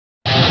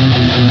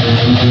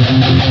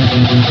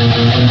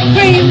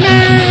Green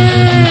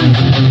Man!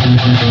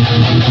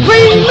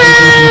 Green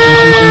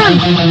Man!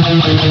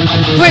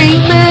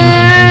 Green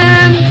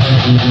Man!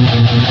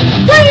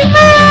 Green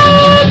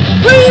Man!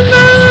 Green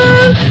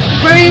Man!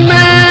 Green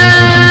Man!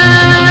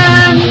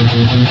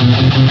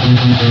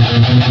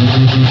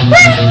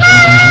 Green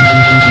Man!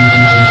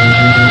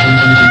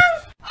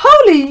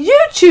 Holy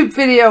YouTube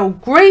video,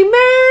 Green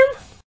Man!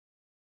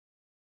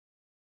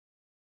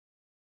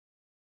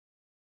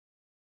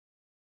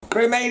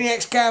 Grey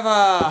Maniacs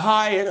gather!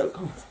 Hi!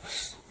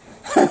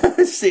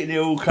 Sitting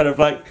here all kind of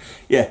like,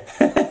 yeah.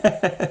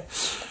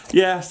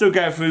 Yeah, still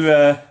going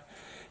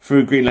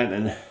through Green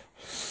Lantern.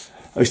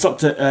 We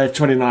stopped at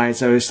 29,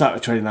 so we'll start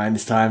at 29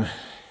 this time.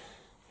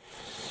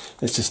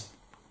 Let's just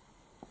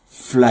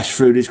flash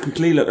through this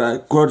quickly.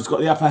 Look, Grodd's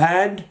got the upper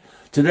hand.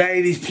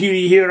 Today these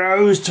puny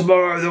heroes,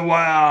 tomorrow the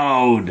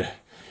world.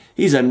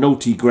 He's a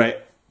naughty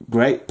grape?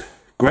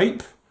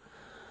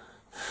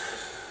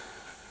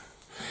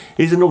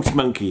 He's a naughty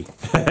monkey.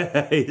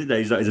 No,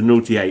 he's not. He's a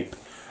naughty ape.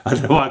 I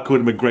don't know why I called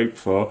him a grape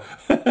for.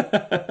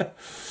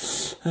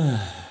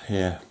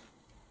 Yeah.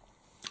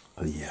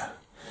 Oh yeah.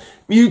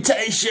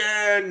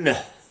 Mutation!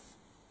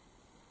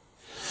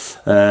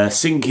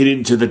 Sinking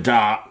into the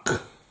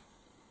dark.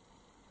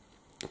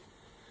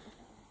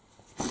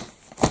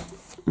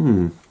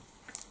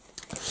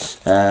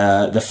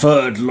 The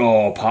Third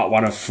Law, Part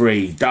 1 of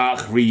 3.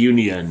 Dark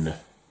Reunion.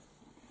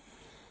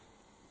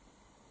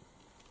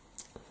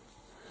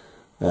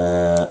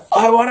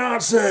 I want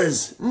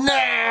answers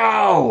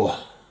now.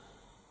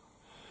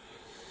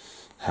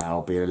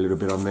 I'll be a little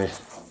bit on the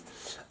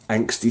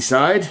angsty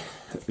side,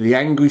 the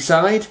angry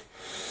side.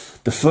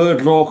 The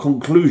Third Law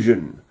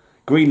conclusion: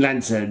 Green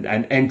Lantern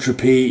and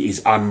entropy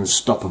is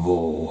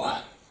unstoppable.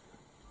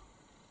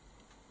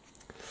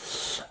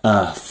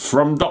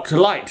 From Dr.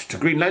 Light to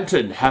Green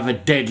Lantern, have a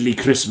deadly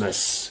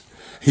Christmas.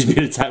 He's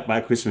been attacked by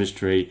a Christmas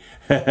tree.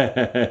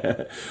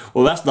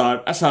 Well,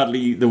 that's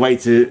hardly the way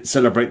to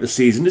celebrate the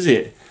season, is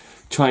it?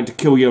 Trying to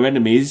kill your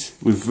enemies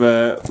with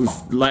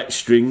light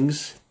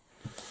strings.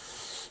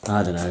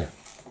 I don't know.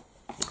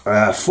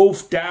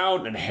 Fourth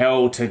down and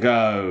hell to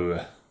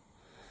go.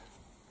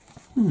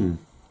 You'll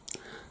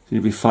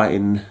be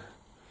fighting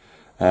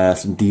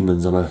some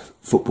demons on a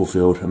football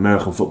field,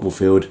 American football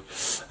field.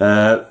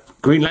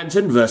 Green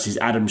Lantern versus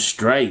Adam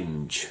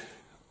Strange.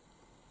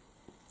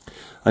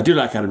 I do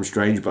like Adam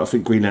Strange, but I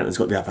think Green Lantern's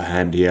got the upper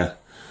hand here.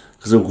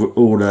 Because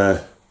all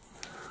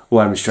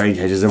Adam Strange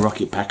has is a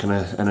rocket pack and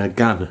a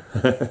gun.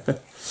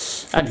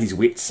 And his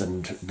wits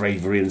and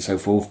bravery and so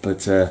forth.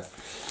 But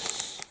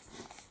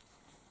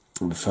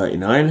number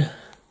 39.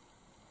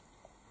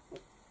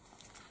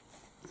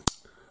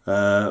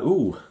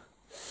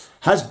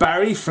 Has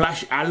Barry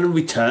Flash Allen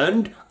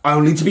returned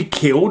only to be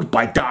killed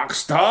by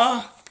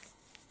Darkstar?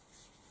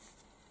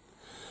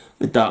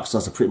 The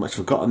Darkstars are pretty much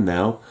forgotten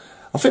now.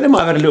 I think they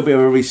might have had a little bit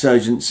of a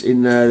resurgence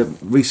in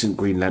recent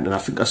Green Lantern. I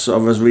think I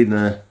was reading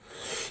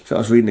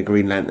a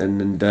Green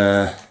Lantern and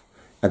the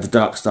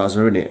Darkstars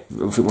are in it.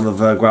 I think one of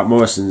Grant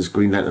Morrison's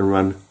Green Lantern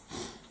run.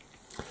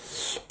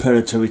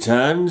 Predator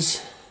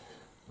returns.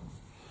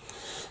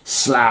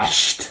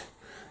 Slashed.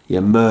 He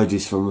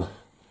emerges from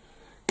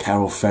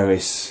Carol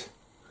Ferris.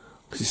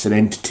 Because it's an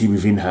entity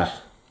within her.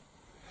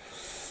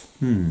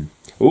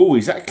 Oh,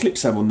 is that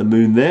Eclipse on the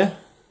moon there?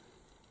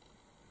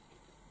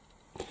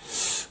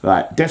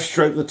 Right,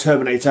 Deathstroke the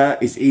Terminator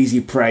is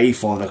easy prey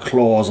for the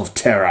claws of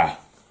terror.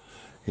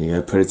 Here you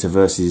go, Predator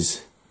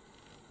versus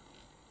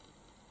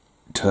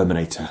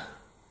Terminator.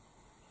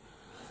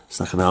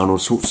 It's like an Arnold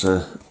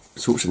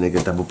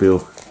Schwarzenegger double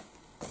bill.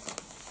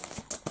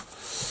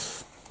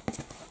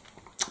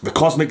 The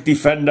Cosmic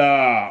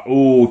Defender,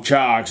 ooh,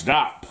 charged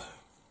up.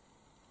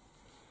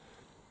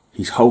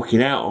 He's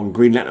hulking out on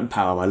Green Lantern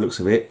power by the looks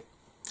of it.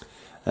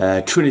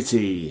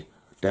 Trinity,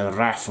 the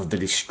Wrath of the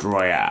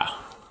Destroyer.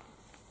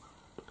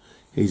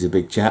 He's a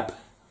big chap.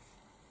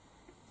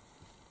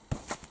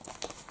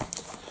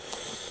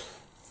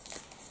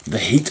 The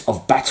Heat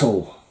of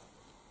Battle.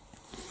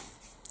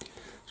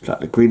 It's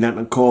like the Green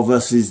Lantern Corps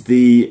versus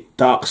the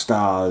Dark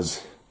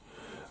Stars.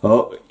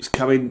 Oh, it's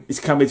coming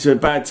to a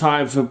bad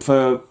time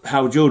for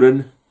Hal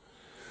Jordan.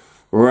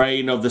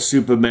 Reign of the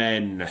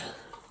Supermen.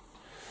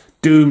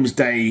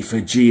 Doomsday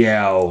for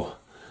GL.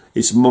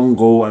 It's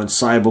Mongol and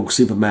Cyborg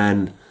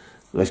Superman.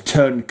 They've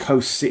turned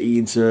Coast City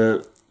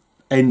into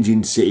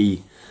Engine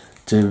City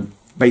to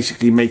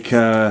basically make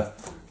I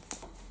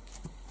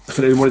think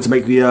they wanted to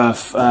make the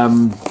Earth,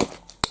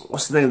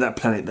 what's the name of that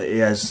planet that he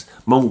has?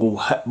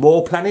 Mongol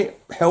War Planet?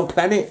 Hell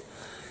Planet?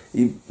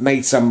 He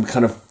made some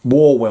kind of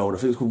war world, I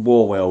think it's called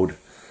War World.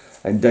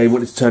 And they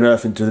wanted to turn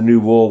Earth into the new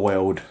War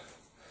World.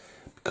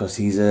 Because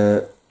he's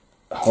a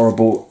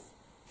horrible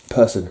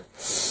person.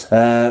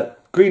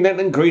 Green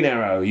Lantern, Green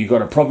Arrow, you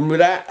got a problem with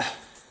that?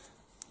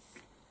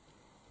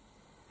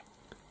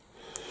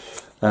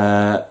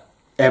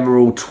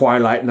 Emerald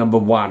Twilight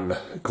 #1,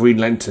 Green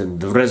Lantern,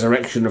 the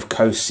resurrection of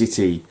Coast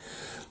City.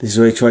 This is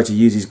where he tried to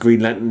use his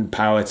Green Lantern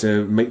power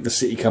to make the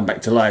city come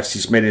back to life. So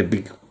he's made a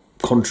big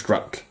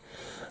construct,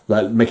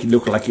 like make it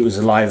look like it was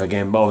alive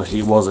again, but obviously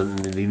it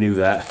wasn't, and he knew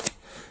that.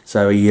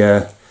 So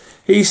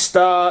he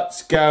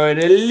starts going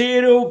a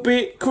little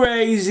bit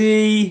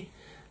crazy.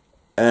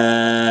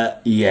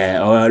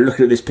 Yeah,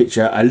 looking at this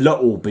picture, a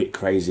little bit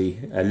crazy,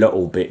 a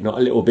little bit, not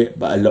a little bit,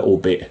 but a little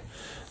bit.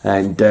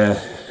 And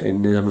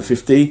in number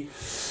 50,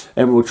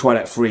 Emerald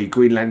Twilight 3,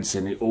 Green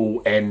Lantern, it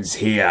all ends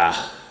here.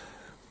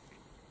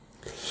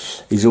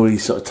 He's already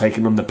sort of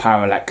taken on the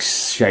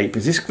parallax shape.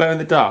 Is this glow in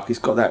the dark? It's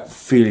got that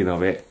feeling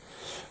of it.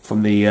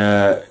 From the,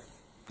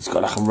 it's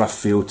got like a rough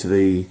feel to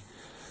the,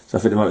 so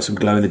I think there might be some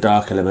glow in the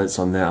dark elements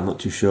on there, I'm not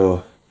too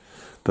sure.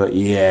 But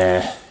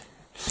yeah.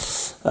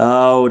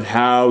 Old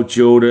Hal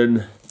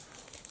Jordan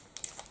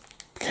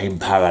became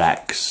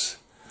parallax.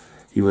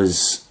 He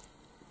was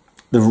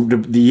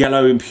the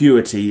yellow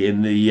impurity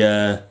in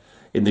the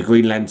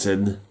Green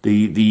Lantern,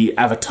 the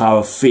avatar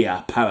of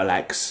fear,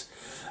 parallax,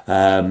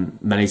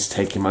 managed to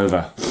take him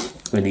over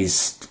in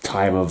his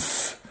time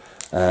of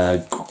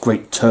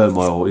great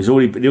turmoil. It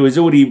was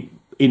already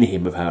in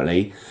him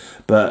apparently,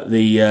 but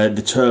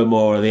the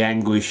turmoil, the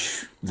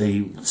anguish,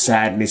 the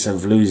sadness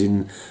of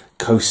losing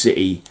Coast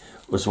City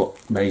was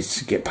what managed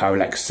to get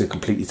Parallax to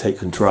completely take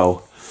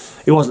control.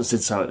 It wasn't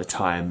said so at the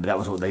time, but that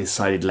was what they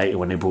decided later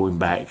when they brought him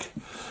back.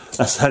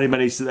 That's how they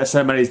managed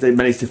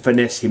to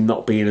finesse him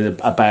not being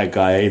a bad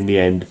guy in the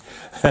end.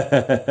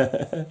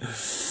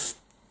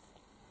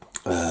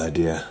 Oh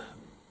dear.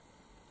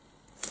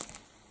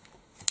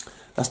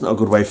 That's not a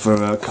good way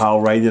for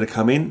Kyle Rayner to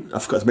come in. I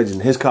forgot to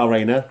mention, here's Kyle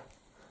Rayner.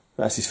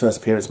 That's his first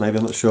appearance maybe,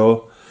 I'm not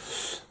sure.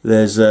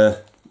 There's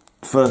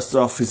first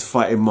off he's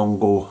fighting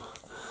Mongol.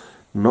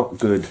 Not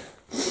good.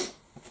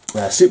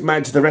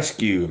 Superman to the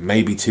rescue,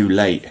 maybe too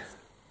late.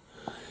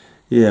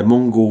 Yeah,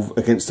 Mongol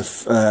against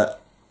a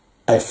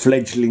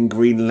fledgling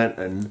Green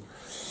Lantern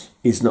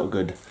is not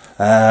good.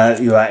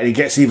 You're right, and he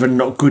gets even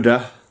not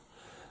gooder.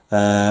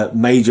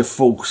 Major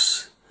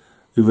Force,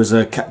 who was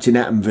a Captain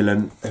Atom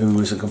villain, who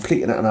was a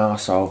complete and utter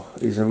arsehole.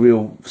 He's a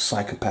real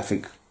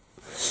psychopathic.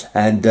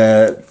 And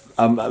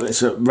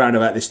it's around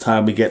about this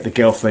time we get the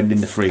girlfriend in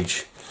the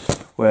fridge,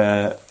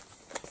 where,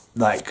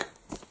 like,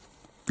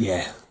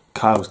 yeah,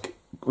 Kyle's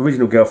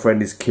original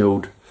girlfriend is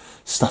killed,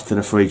 stuffed in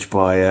a fridge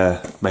by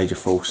Major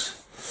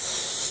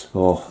Force,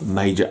 or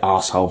Major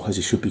Arsehole as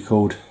he should be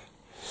called.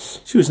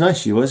 She was nice,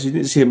 she was. You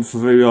didn't see him for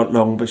very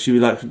long, but she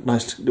was like a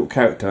nice little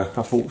character.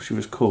 I thought she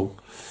was cool.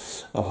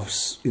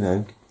 You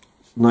know,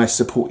 nice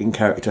supporting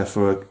character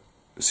for a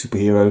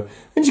superhero.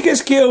 And she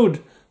gets killed,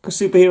 because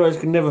superheroes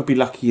can never be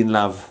lucky in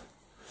love.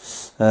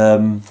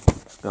 Alright,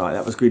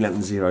 that was Green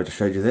Lantern Zero I just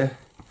showed you there.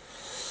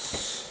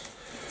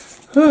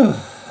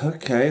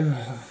 Okay.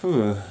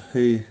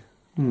 He's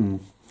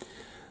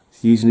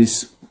using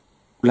his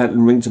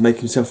lantern ring to make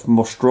himself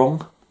more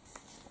strong.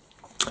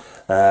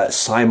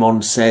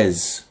 Simon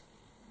Says.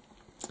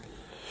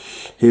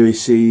 Here we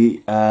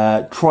see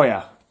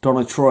Troya,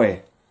 Donna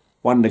Troy,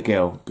 Wonder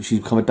Girl, but she's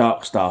become a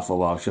Dark Star for a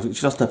while. I think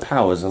she lost her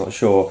powers, I'm not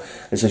sure,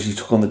 and so she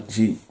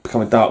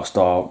became a Dark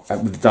Star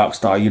with the Dark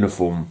Star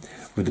uniform,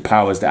 with the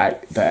powers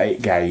that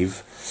it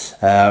gave.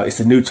 It's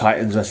the New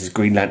Titans versus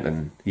Green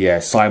Lantern. Yeah,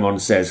 Simon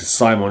Says.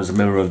 Simon's a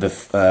member of the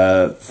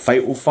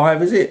Fatal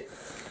Five, is it?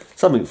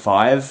 Something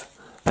 5.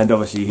 And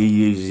obviously he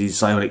uses his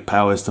psionic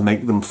powers to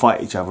make them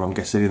fight each other, I'm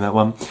guessing, in that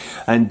one.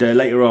 And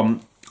later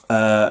on,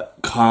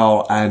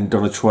 Kyle and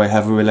Donna Troy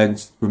have a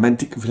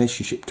romantic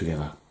relationship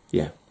together.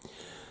 Yeah.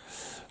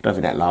 I don't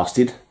think that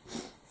lasted.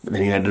 But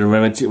then he had a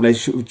romantic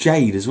relationship with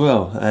Jade as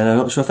well. And I'm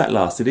not sure if that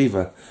lasted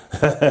either.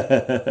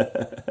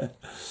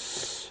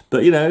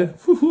 But, you know,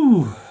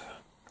 woohoo.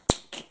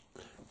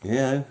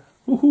 Yeah,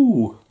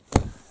 woohoo.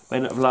 May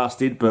not have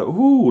lasted, but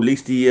woohoo, at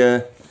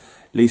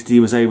least he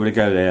was able to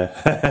go there.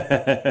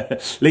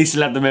 At least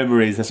he'll have the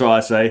memories, that's what I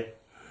say.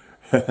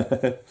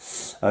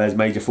 Oh, there's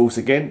Major Force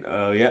again.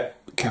 Oh, yeah.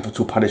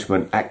 Capital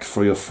Punishment, Act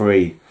 3 of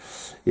 3.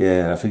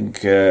 Yeah, I think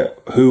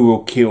who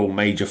will kill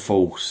Major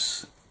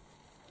Force?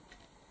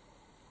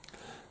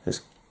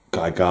 There's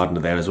Guy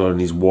Gardner there as well in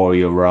his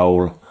warrior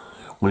role.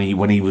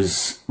 When he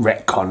was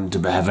retconned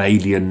to have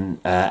alien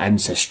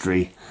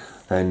ancestry.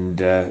 And,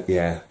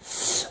 yeah.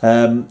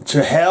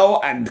 To Hell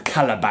and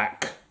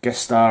Calabac,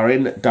 guest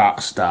starring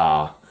Dark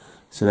Star.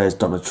 So there's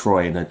Donna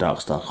Troy in her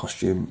Dark Star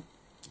costume.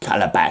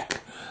 Calabac,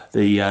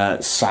 the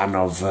son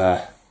of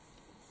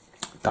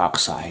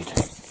Darkseid.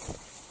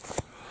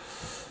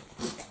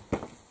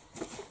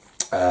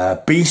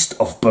 Beast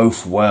of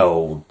Both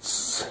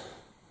Worlds.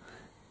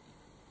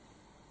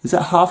 Is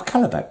that half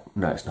Calabac?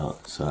 No, it's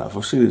not. So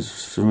I've seen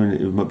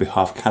it might be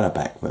half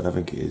Calabac, but I don't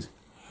think it is.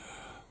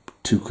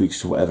 Two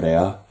creatures or whatever they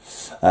are.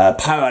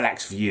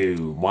 Parallax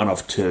View, 1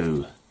 of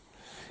 2.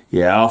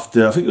 Yeah,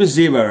 after I think it was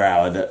 0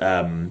 Hour that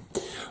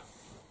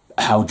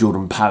Hal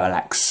Jordan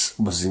Parallax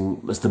was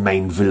the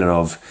main villain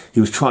of. He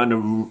was trying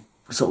to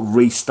sort of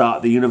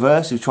restart the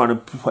universe. He was trying to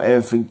put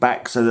everything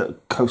back so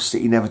that Coast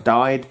City never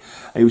died.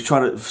 And he was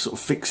trying to sort of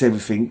fix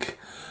everything,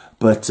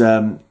 but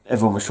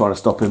everyone was trying to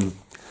stop him.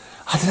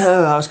 I don't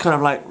know. I was kind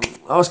of like,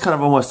 was kind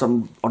of almost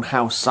on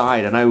Hal's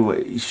side. I know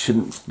he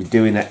shouldn't be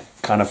doing that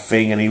kind of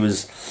thing, and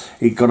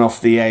he'd gone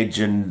off the edge,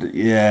 and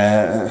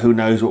yeah, who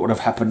knows what would have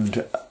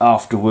happened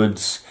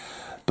afterwards.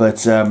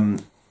 But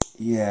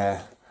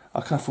yeah,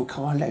 I kind of thought,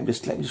 come on, let him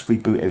just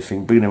reboot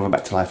everything, bring everyone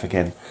back to life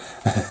again.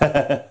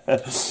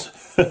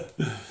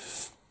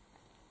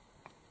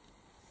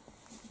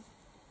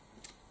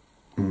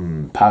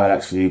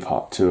 Parallax View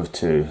Part 2 of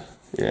 2.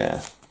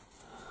 Yeah.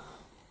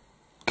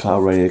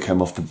 Kyle Rayner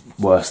came off the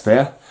worst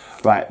there.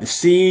 Right, The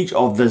Siege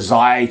of the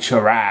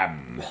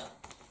Zai-Charam.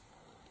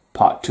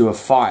 Part 2 of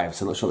 5.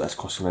 So I'm not sure what that's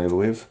crossing over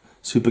with.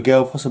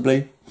 Supergirl,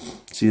 possibly.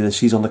 See that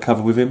she's on the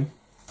cover with him.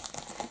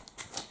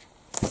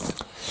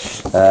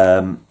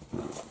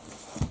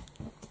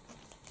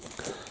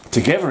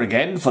 Together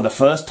again for the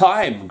first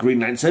time.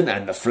 Green Lantern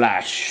and the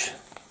Flash.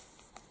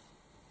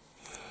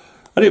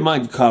 I didn't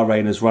mind Kyle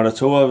Rayner's run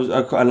at all.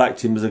 I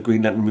liked him as a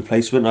Green Lantern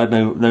replacement. I had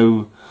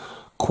no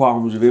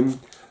qualms with him.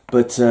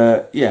 But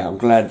yeah, I'm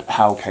glad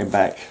Hal came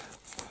back,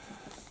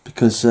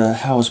 because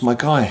Hal's my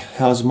guy.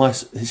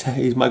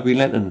 He's my Green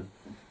Lantern.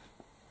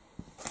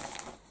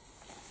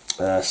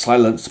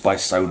 Silenced by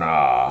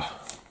Sonar.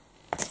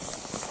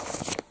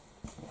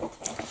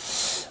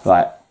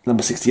 Right,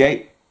 number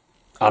 68.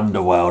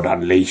 Underworld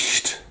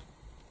Unleashed.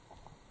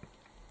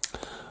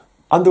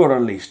 Underworld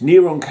Unleashed.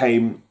 Neron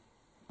came,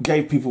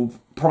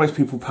 promised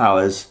people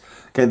powers,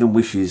 gave them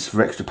wishes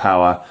for extra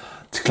power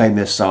to claim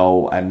their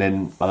soul, and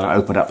then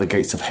opened up the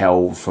gates of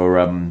hell for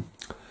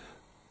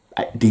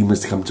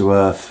demons to come to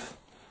Earth.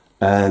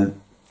 And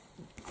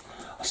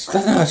I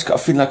don't know, I just got a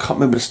feeling I can't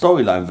remember the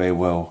storyline very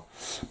well.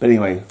 But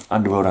anyway,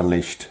 Underworld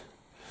Unleashed.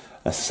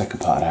 That's the second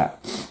part of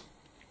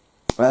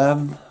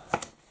that.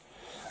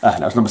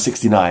 That was number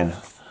 69.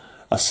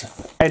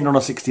 End on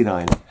a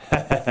 69.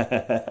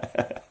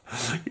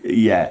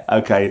 Yeah,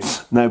 okay.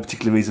 No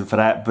particular reason for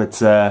that,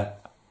 but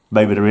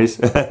maybe there is.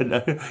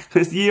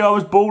 It's the year I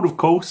was born, of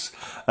course.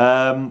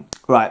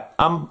 Right,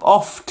 I'm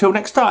off till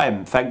next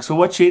time. Thanks for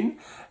watching.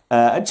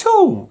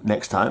 Until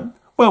next time,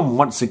 when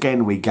once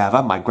again we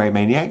gather, my Grey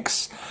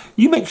Maniacs,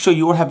 you make sure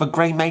you all have a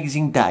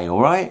Grey-mazing day,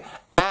 alright?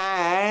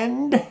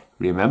 And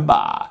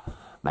remember,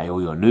 may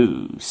all your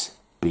news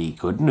be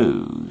good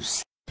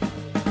news.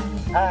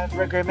 Have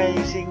a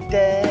Grey-mazing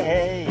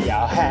day.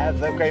 I'll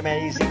have a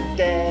Grey-mazing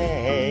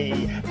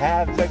day.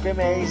 Have a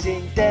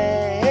Grey-mazing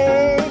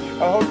day.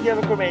 I hope you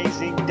have a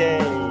Grey-mazing day.